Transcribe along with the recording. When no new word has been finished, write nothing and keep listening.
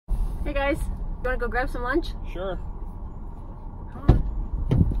Hey guys, you want to go grab some lunch? Sure. Come on.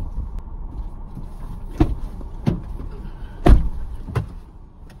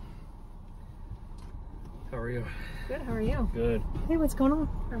 How are you? Good, how are you? Good. Hey, what's going on?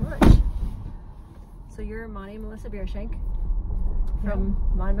 Not much. So you're Monty and Melissa Beershank from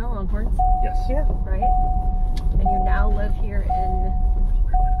MonMel Longhorns? Yes. Yeah. Right? And you now live here in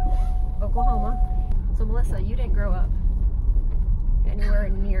Oklahoma. So Melissa, you didn't grow up anywhere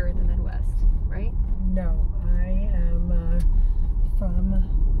near the Midwest, right? No, I am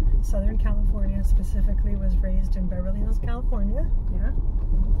from Southern California, specifically was raised in Beverly Hills, California. Yeah.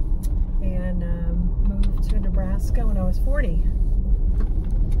 And moved to Nebraska when I was 40.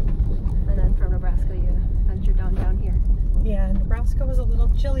 And then from Nebraska you ventured down here. Yeah, Nebraska was a little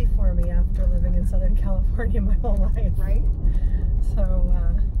chilly for me after living in Southern California my whole life. Right? So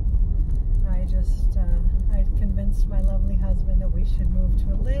I convinced my lovely husband that we should move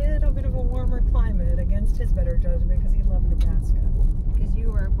to a little bit of a warmer climate against his better judgment because he loved Nebraska. Because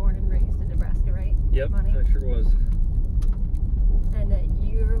you were born and raised in Nebraska, right? Yep, Monty? I sure was. And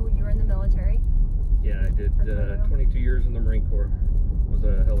you were in the military? Yeah, I did 22 years in the Marine Corps. Was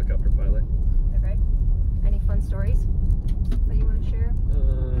a helicopter pilot. Okay. Any fun stories that you want to share?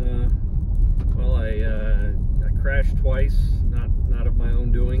 Well, I crashed twice, not of my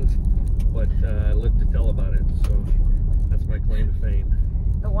own doings, but I lived to tell about it, so that's my claim to fame.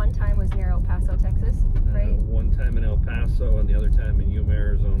 The one time was near El Paso, Texas, right? One time in El Paso and the other time in Yuma,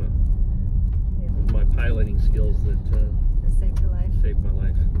 Arizona. Yeah. It was my piloting skills that That saved your life. saved my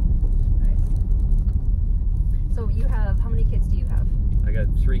life. Nice. So you have, how many kids do you have? I got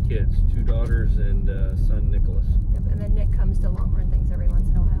 3 kids, 2 daughters and son Nicholas. Yep. And then Nick comes to Longhorn things every once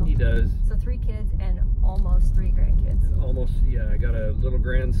in a while. He does. So 3 kids and almost 3 grandkids. Almost, yeah. I got a little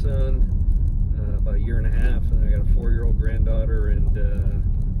grandson, about 1.5 years, and I got a 4-year-old granddaughter and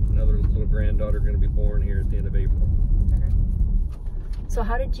another little granddaughter going to be born here at the end of April. Okay. So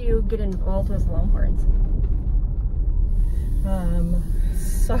how did you get involved with Longhorns?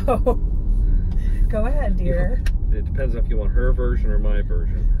 So go ahead, dear. It depends if you want her version or my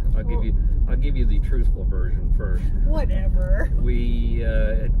version. I'll give you the truthful version first. Whatever. We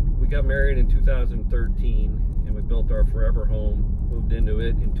got married in 2013 and we built our forever home, moved into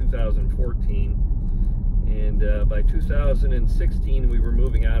it in 2014, and by 2016 we were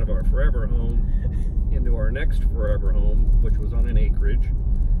moving out of our forever home into our next forever home, which was on an acreage.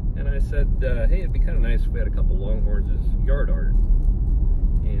 And I said, hey, it'd be kind of nice if we had a couple Longhorns as yard art.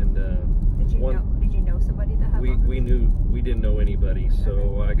 And Did you know somebody that had Longhorns? we didn't know anybody,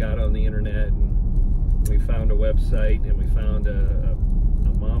 so I got on the internet and we found a website and we found a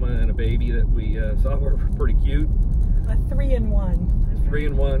mama and a baby that we thought were pretty cute. A 3-in-1.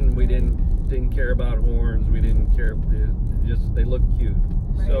 3-in-1. We didn't care about horns. We didn't care. They looked cute.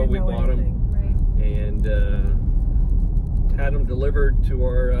 Right. So we bought them and had them delivered to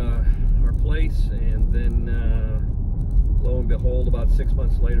our place, and then lo and behold, about 6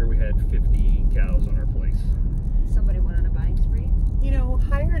 months later, we had 50 cows on our place. Somebody went on a buying spree? You know,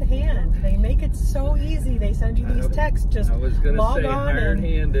 hired hand. They make it so easy. They send you these texts. Just I was going to say hired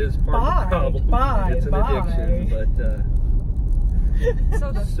hand is part of the problem. It's an addiction,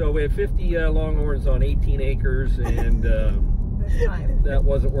 but so we had 50 Longhorns on 18 acres, and that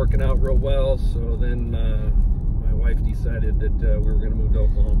wasn't working out real well. So then my wife decided that we were going to move to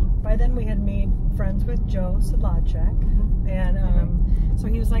Oklahoma. By then we had made friends with Joe Sadlacek, and so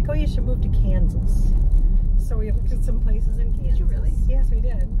he was like, "Oh, you should move to Kansas." So we looked at some places in Kansas. Did you really? Yes, we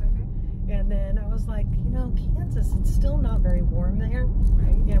did. Okay. And then I was like, you know, Kansas, it's still not very warm there.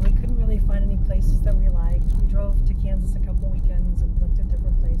 Right. Yeah, we couldn't really find any places that we liked. We drove to Kansas a couple weekends and looked at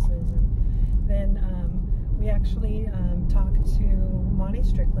different places, and then we actually talked to Monty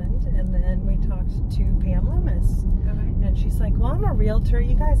Strickland, and then we talked to Pam Loomis. Okay. And she's like, well, I'm a realtor.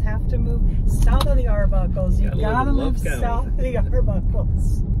 You guys have to move south of the Arbuckles. You gotta move south of the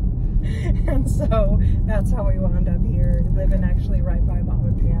Arbuckles. And so that's how we wound up here, living actually right by Bob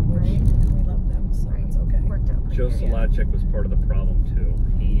and Pam, which we love them, so it's okay. Worked out pretty Joe good. Sadlacek was part of the problem too.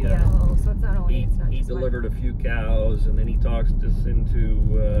 He So it's not only he delivered a few cows, and then he talked us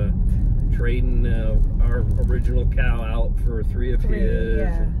into trading our original cow out for 3 of his.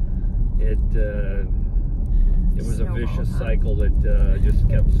 Yeah. It was a vicious cycle that just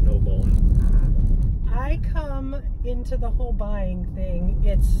kept snowballing. I come into the whole buying thing.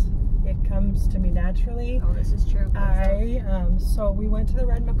 It comes to me naturally. Oh, this is true. So we went to the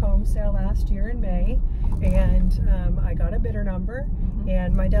Red Macomb sale last year in May, and I got a bidder number,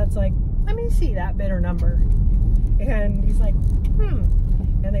 and my dad's like, let me see that bidder number. And he's like,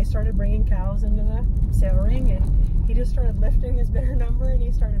 and they started bringing cows into the sale ring, and he just started lifting his bidder number and he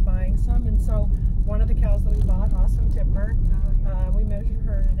started buying some. And so one of the cows that we bought, Awesome Tipper, we measured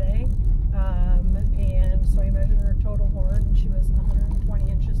her today. And so we measured her total horn, and she was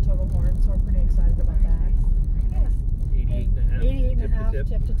 120 inches total horn, so we're pretty excited about that. Yeah. 88 and a half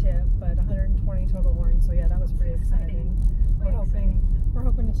tip to tip, but 120 total horn, so yeah, that was pretty exciting. We're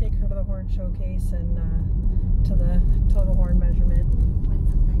hoping to take her to the horn showcase and to the total horn measurement. Win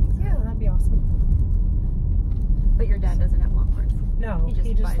some things. Yeah, that'd be awesome. But your dad doesn't have Longhorns. No,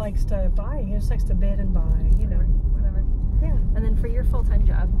 he just likes to buy. He just likes to bid and buy, you know. Whatever. Yeah. And then for your full-time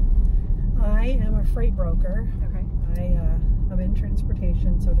job? I am a freight broker. Okay. I'm in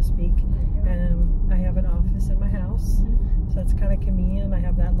transportation, so to speak. And I have an office in my house. So that's kind of convenient. I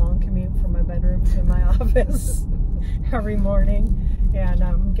have that long commute from my bedroom to my office every morning. And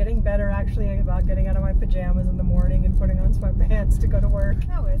I'm getting better actually about getting out of my pajamas in the morning and putting on sweatpants to go to work.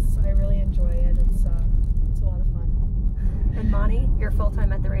 No, I really enjoy it. It's a lot of fun. And Monty, you're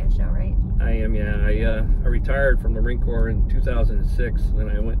full-time at the ranch now, right? I am, yeah. I retired from the Marine Corps in 2006, and then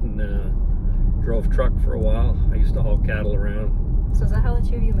I went and drove truck for a while. I used to haul cattle around. So is that how the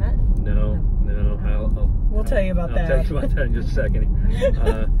two of you met? No. We'll tell you about that. I'll tell you about that in just a second.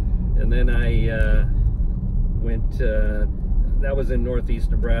 And then I went, that was in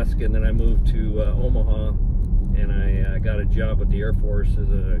northeast Nebraska, and then I moved to Omaha, and I got a job with the Air Force as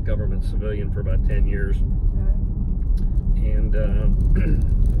a government civilian for about 10 years. And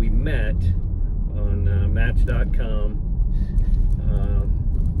we met on Match.com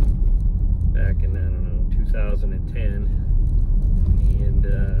back in, I don't know, 2010. And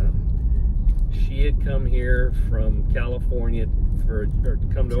she had come here from California or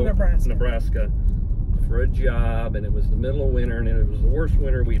come to Nebraska for a job, and it was the middle of winter, and it was the worst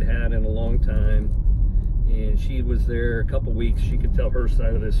winter we'd had in a long time. And she was there a couple weeks. She could tell her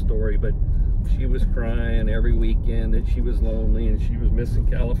side of this story, but she was crying every weekend that she was lonely and she was missing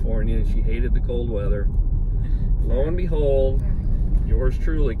California and she hated the cold weather. Lo and behold, yours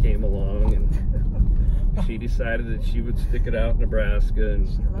truly came along, and she decided that she would stick it out in Nebraska, and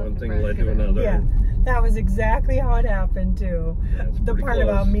one thing led to another. Yeah, that was exactly how it happened too. Yeah, the part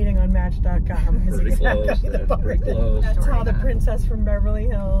about meeting on Match.com is exactly the part. Pretty close. That's how the princess from Beverly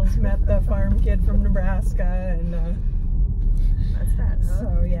Hills met the farm kid from Nebraska, and that's that. Huh?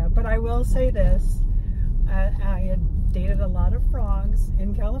 So yeah, but I will say this: I had dated a lot of frogs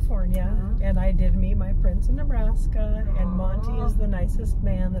in California, and I did meet my prince in Nebraska, and Monty is the nicest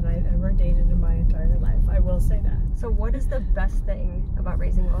man that I've ever dated in my entire life. I will say that. So what is the best thing about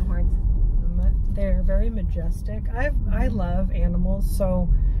raising Longhorns? They're very majestic. I love animals, so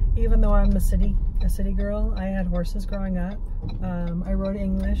even though I'm a city girl, I had horses growing up. I rode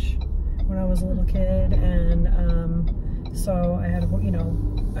English when I was a little kid, and so I had,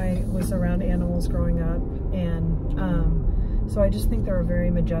 I was around animals growing up, and so I just think they're a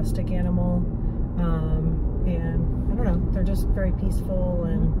very majestic animal, and I don't know, they're just very peaceful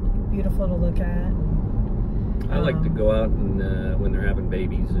and beautiful to look at. I like to go out and when they're having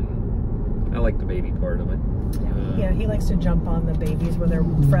babies, and I like the baby part of it. Yeah, he likes to jump on the babies when they're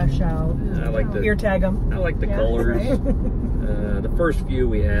fresh out. I like to ear tag them. I like the colors. Right? The first few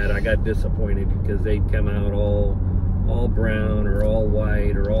we had, I got disappointed because they'd come out all brown or all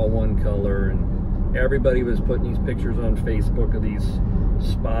white or all one color, and everybody was putting these pictures on Facebook of these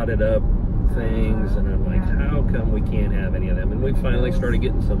spotted up things, and I'm like, how come we can't have any of them? And we finally started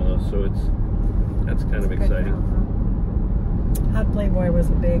getting some of those, so that's kind of exciting. Hot Playboy was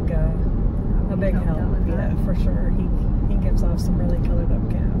a big help, yeah, for sure. He gives off some really colored up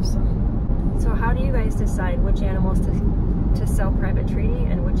calves. So how do you guys decide which animals to sell private treaty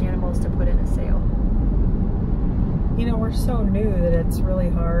and which animals to put in a sale? We're so new that it's really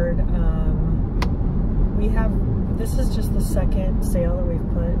hard. This is just the second sale that we've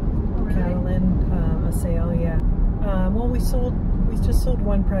put cattle in, a sale, yeah. Well, we just sold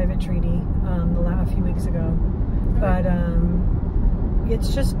one private treaty a few weeks ago, but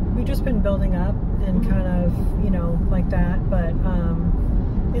we've just been building up and kind of, like that, but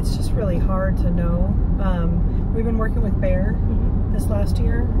it's just really hard to know. We've been working with Bear this last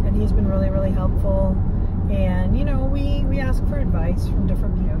year, and he's been really, really helpful. And, we ask for advice from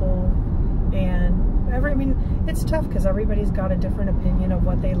different people, and it's tough because everybody's got a different opinion of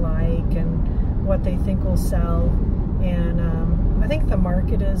what they like and what they think will sell. And I think the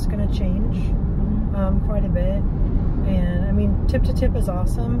market is going to change quite a bit. And tip to tip is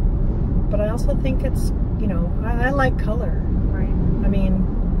awesome, but I also think it's, I like color. Right.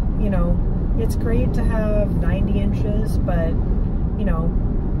 It's great to have 90 inches, but,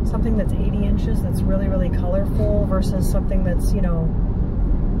 something that's 80 inches that's really, really colorful versus something that's,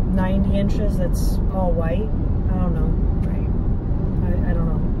 90 inches that's all white. I don't know. Right. I don't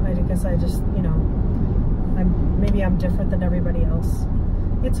know. I guess I just, you know, maybe I'm different than everybody else.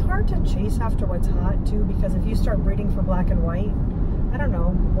 It's hard to chase after what's hot too, because if you start breeding for black and white, I don't know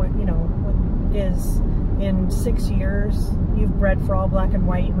what, you know, what is in 6 years you've bred for all black and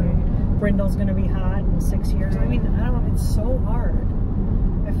white, and brindle's going to be hot in 6 years. I mean, I don't know. It's so hard.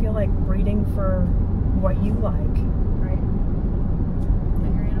 I feel like breeding for what you like. Right.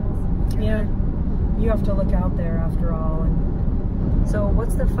 And your animals. Yeah. You have to look out there after all. And so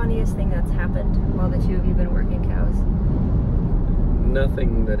what's the funniest thing that's happened while the two of you have been working cows?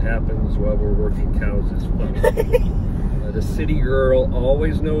 Nothing that happens while we're working cows is funny. The city girl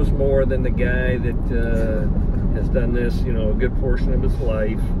always knows more than the guy that has done this, you know, a good portion of his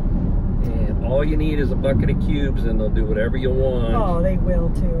life. And all you need is a bucket of cubes and they'll do whatever you want. oh, they will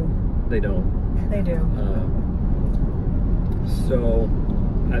too. They don't. They do. So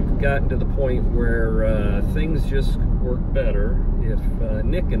I've gotten to the point where things just work better if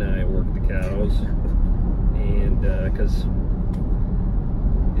Nick and I work the cows, and because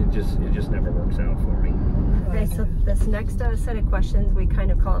it just never works out for me. Okay, so this next set of questions, we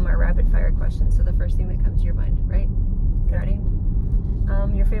kind of call them our rapid fire questions. So the first thing that comes to your mind, right? Ready?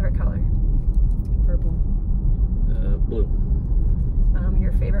 Your favorite color? Purple. Blue.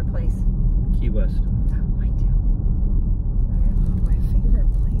 Your favorite place? Key West. Oh, mine too. Oh, my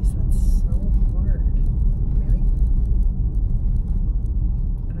favorite place. That's so hard. Really?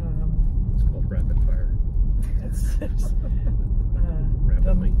 It's called rapid fire. It's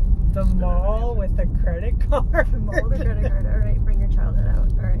Rapidly. the mall with the credit card. The mall with the credit card. All right, bring your childhood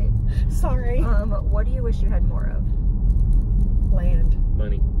out. All right. Sorry. What do you wish you had more of? Land.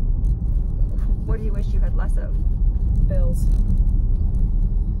 Money. What do you wish you had less of? Bills.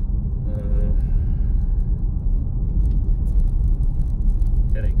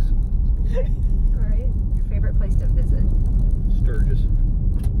 Headaches. All right. Your favorite place to visit? Sturgis.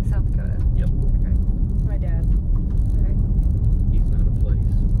 South Dakota. Yep. Okay. My dad. All right. He's not a place.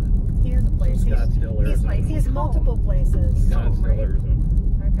 He is a place. Scottsdale, Arizona. He's multiple places. Scottsdale, right? Arizona.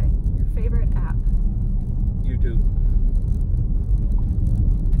 Okay. Your favorite app? YouTube.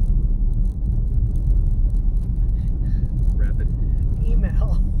 Rapid.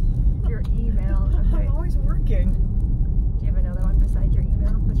 Email. Your email. Okay. I'm always working. Do you have another one besides your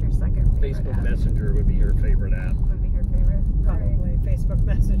email? What's your second favorite Facebook app? Messenger would be your favorite app. Would be your favorite? All right. Probably. Facebook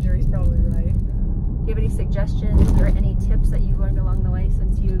Messenger. He's probably right. Do you have any suggestions or any tips that you've learned along the way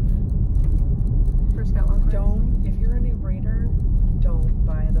since you've first got Longhorns? Don't, if you're a new breeder, don't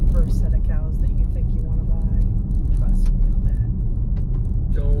buy the first set of cows that you think you want to buy. Trust me on that.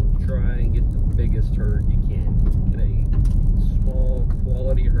 Don't try and get the biggest herd you can. Get a small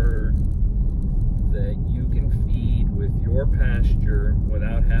quality herd that you can feed with your pasture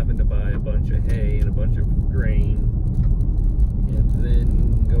without having to buy a bunch of hay and a bunch of grain, and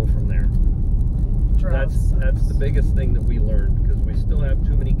then go from there. That's the biggest thing that we learned, because we still have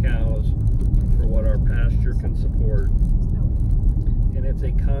too many cows for what our pasture can support, and it's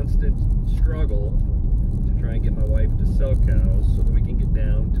a constant struggle to try and get my wife to sell cows so that we can get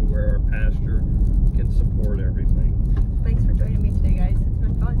down to where our pasture can support